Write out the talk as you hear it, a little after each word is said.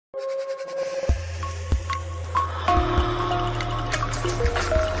Okay,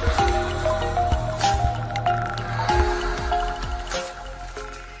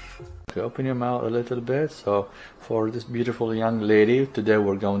 open your mouth a little bit. So for this beautiful young lady, today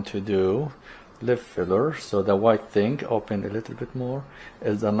we're going to do lip filler. So the white thing, open a little bit more,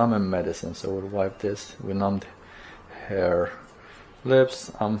 is the numbing medicine. So we'll wipe this. We numbed her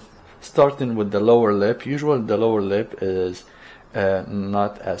lips. I'm starting with the lower lip. Usually the lower lip is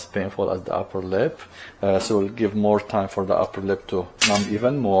not as painful as the upper lip, so we'll give more time for the upper lip to numb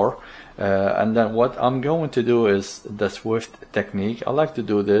even more. And then what I'm going to do is the Swift technique. I like to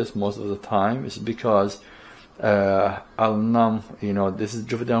do this most of the time is because I'll numb, you know, this is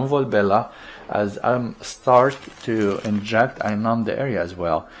Juvederm Volbella. As I start to inject, I numb the area as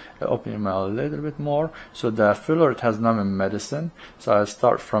well. I open your mouth a little bit more. So the filler, it has numbing medicine. So I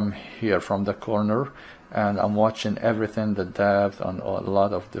start from here, from the corner, and I'm watching everything, the depth and a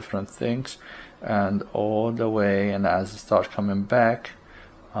lot of different things, and all the way. And as I start coming back,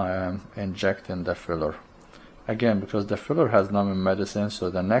 I am injecting the filler again, because the filler has numbing medicine, so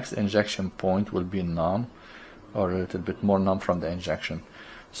the next injection point will be numb, or a little bit more numb from the injection.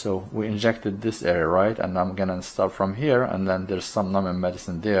 So we injected this area, right? And I'm gonna start from here, and then there's some numbing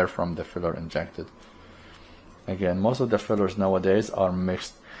medicine there from the filler injected. Again, most of the fillers nowadays are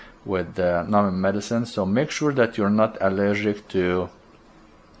mixed with the numbing medicine, so make sure that you're not allergic to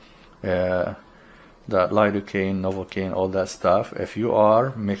the lidocaine, novocaine, all that stuff. If you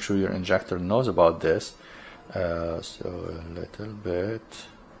are, make sure your injector knows about this. So a little bit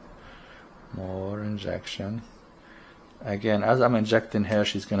more injection. Again, as I'm injecting her,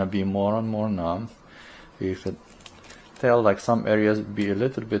 she's gonna be more and more numb. You could tell like some areas be a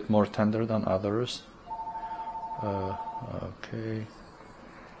little bit more tender than others. Okay.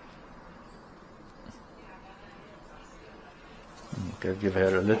 Okay, give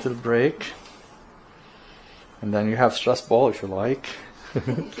her a little break. And then you have stress ball if you like.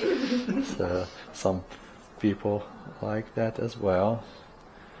 So some people like that as well.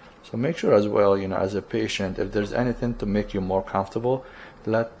 So make sure as well, you know, as a patient, if there's anything to make you more comfortable,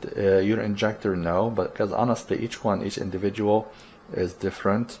 let your injector know. But because honestly, each individual is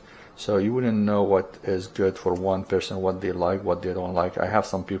different. So you wouldn't know what is good for one person, what they like, what they don't like. I have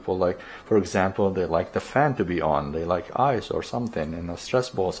some people like, for example, they like the fan to be on. They like ice or something in a stress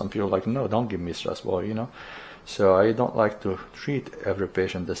ball. Some people like, no, don't give me stress ball, you know. So I don't like to treat every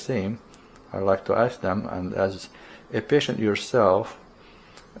patient the same. I like to ask them, and as a patient yourself,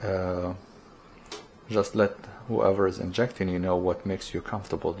 just let whoever is injecting you know what makes you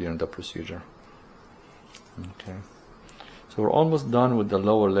comfortable during the procedure. Okay. So we're almost done with the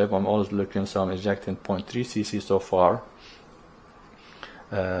lower lip. I'm always looking, so I'm injecting 0.3 cc so far.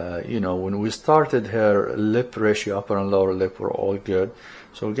 You know, when we started her lip ratio, upper and lower lip were all good.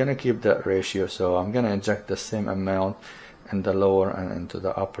 So we're gonna keep that ratio. So I'm gonna inject the same amount in the lower and into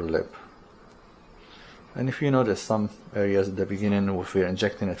the upper lip. And if you notice some areas at the beginning, if we're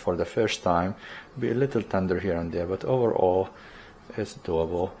injecting it for the first time, be a little tender here and there, but overall it's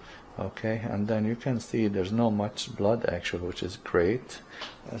doable. Okay, and then you can see there's no much blood actually, which is great.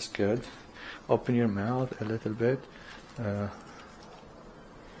 That's good. Open your mouth a little bit.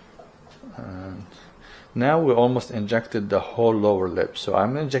 And now we almost injected the whole lower lip. So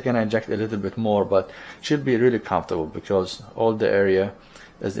I'm gonna inject a little bit more, but she'll be really comfortable because all the area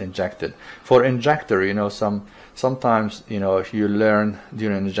is injected. For injector, you know, sometimes, you know, if you learn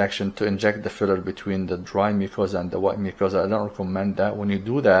during injection to inject the filler between the dry mucosa and the wet mucosa, I don't recommend that. When you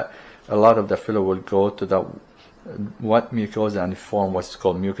do that, a lot of the filler will go to the wet mucosa and form what's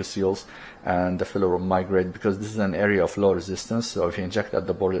called mucoceles, and the filler will migrate because this is an area of low resistance. So if you inject at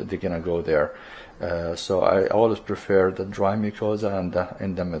the border, they're gonna go there. So I always prefer the dry mucosa and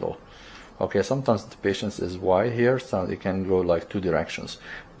in the middle. Okay, sometimes the patient is wide here, so it can go like two directions,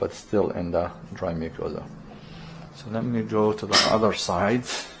 but still in the dry mucosa. So let me go to the other side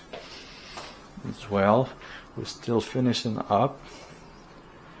as well. We're still finishing up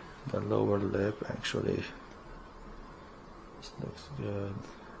the lower lip. Actually, this looks good.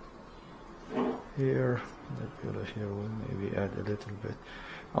 Here, the here will maybe add a little bit.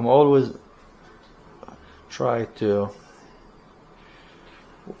 I'm always try to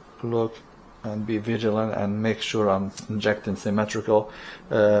look and be vigilant and make sure I'm injecting symmetrical,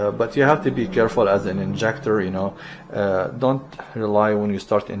 but you have to be careful as an injector, you know. Don't rely when you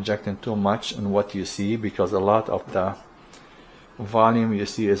start injecting too much on what you see, because a lot of the volume you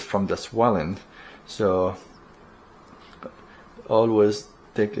see is from the swelling. So always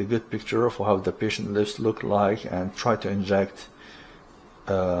take a good picture of how the patient lips look like and try to inject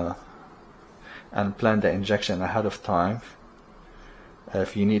and plan the injection ahead of time.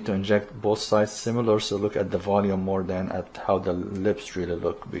 if you need to inject both sides similar, so look at the volume more than at how the lips really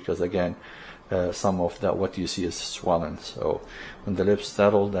look, because again, some of that what you see is swollen. So when the lips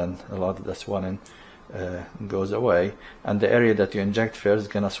settle, then a lot of the swelling goes away, and the area that you inject first is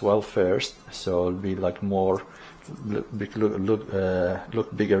gonna swell first, so it'll be like more look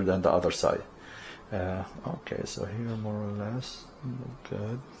bigger than the other side. Okay, so here more or less look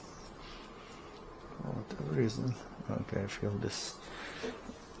good for whatever reason. Okay, I feel this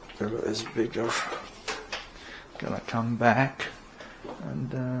filler is bigger. Gonna come back and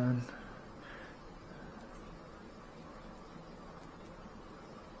then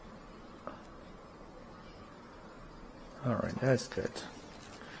alright, that's good.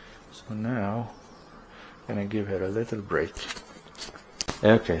 So now I'm gonna give her a little break.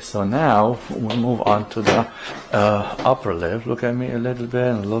 Okay, so now we'll move on to the upper lip. Look at me a little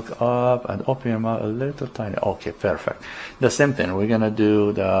bit and look up and open your mouth a little tiny. Okay, perfect. The same thing, we're gonna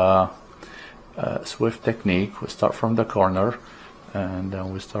do the swift technique. We start from the corner and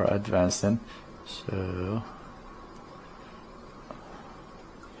then we start advancing. So,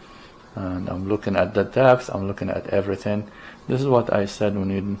 and I'm looking at the depth, I'm looking at everything. This is what I said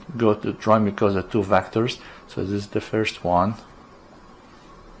when you go to dry mucosa 2 vectors. So this is the first one.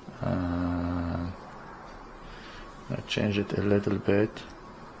 I change it a little bit,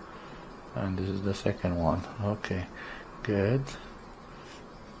 and this is the second one. Okay, good.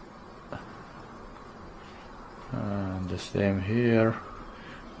 And the same here.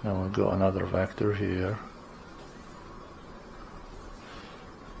 Now we'll go another vector here,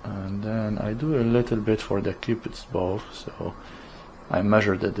 and then I do a little bit for the Cupid's bow. So I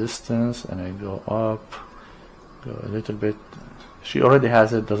measure the distance and I go up, go a little bit. She already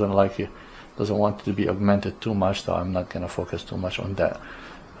has it, doesn't like it, doesn't want it to be augmented too much, so I'm not gonna focus too much on that.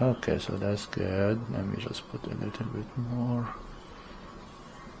 Okay, so that's good. Let me just put a little bit more.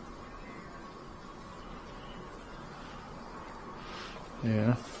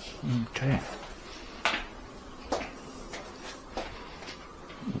 Yeah, okay.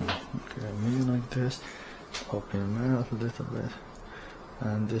 Okay, maybe like this. Open your mouth a little bit.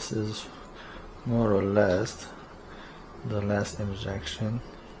 And this is more or less the last injection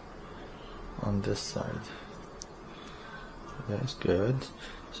on this side. That's good.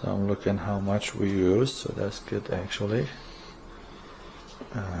 So I'm looking how much we used, so that's good actually.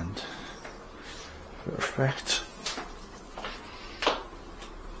 And perfect.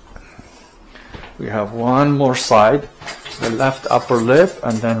 We have one more side, the left upper lip,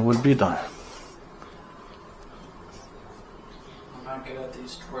 and then we'll be done. I'm not good at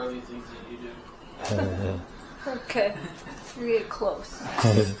these twirly things that you do. Okay, we get close.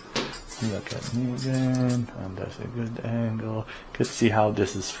 Look at me again, and that's a good angle. You could see how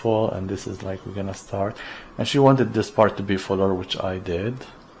this is full, and this is like we're gonna start. And she wanted this part to be fuller, which I did.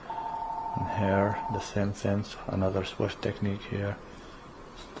 And here, the same thing, so another swift technique here.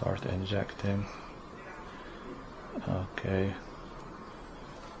 Start injecting. Okay.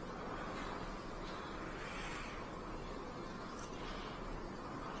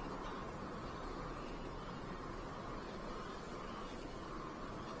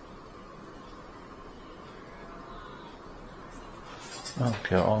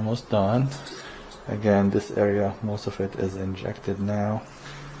 Okay, almost done. Again, this area, most of it is injected now.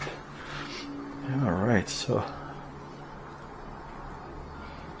 Alright, so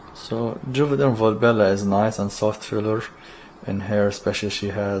Juvederm Volbella is nice and soft filler in hair, especially she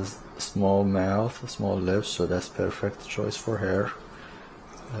has small mouth, small lips, so that's perfect choice for her.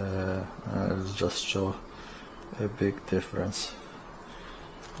 It'll just show a big difference.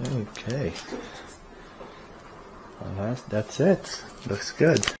 Okay. Well, that's it. Looks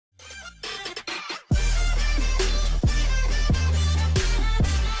good.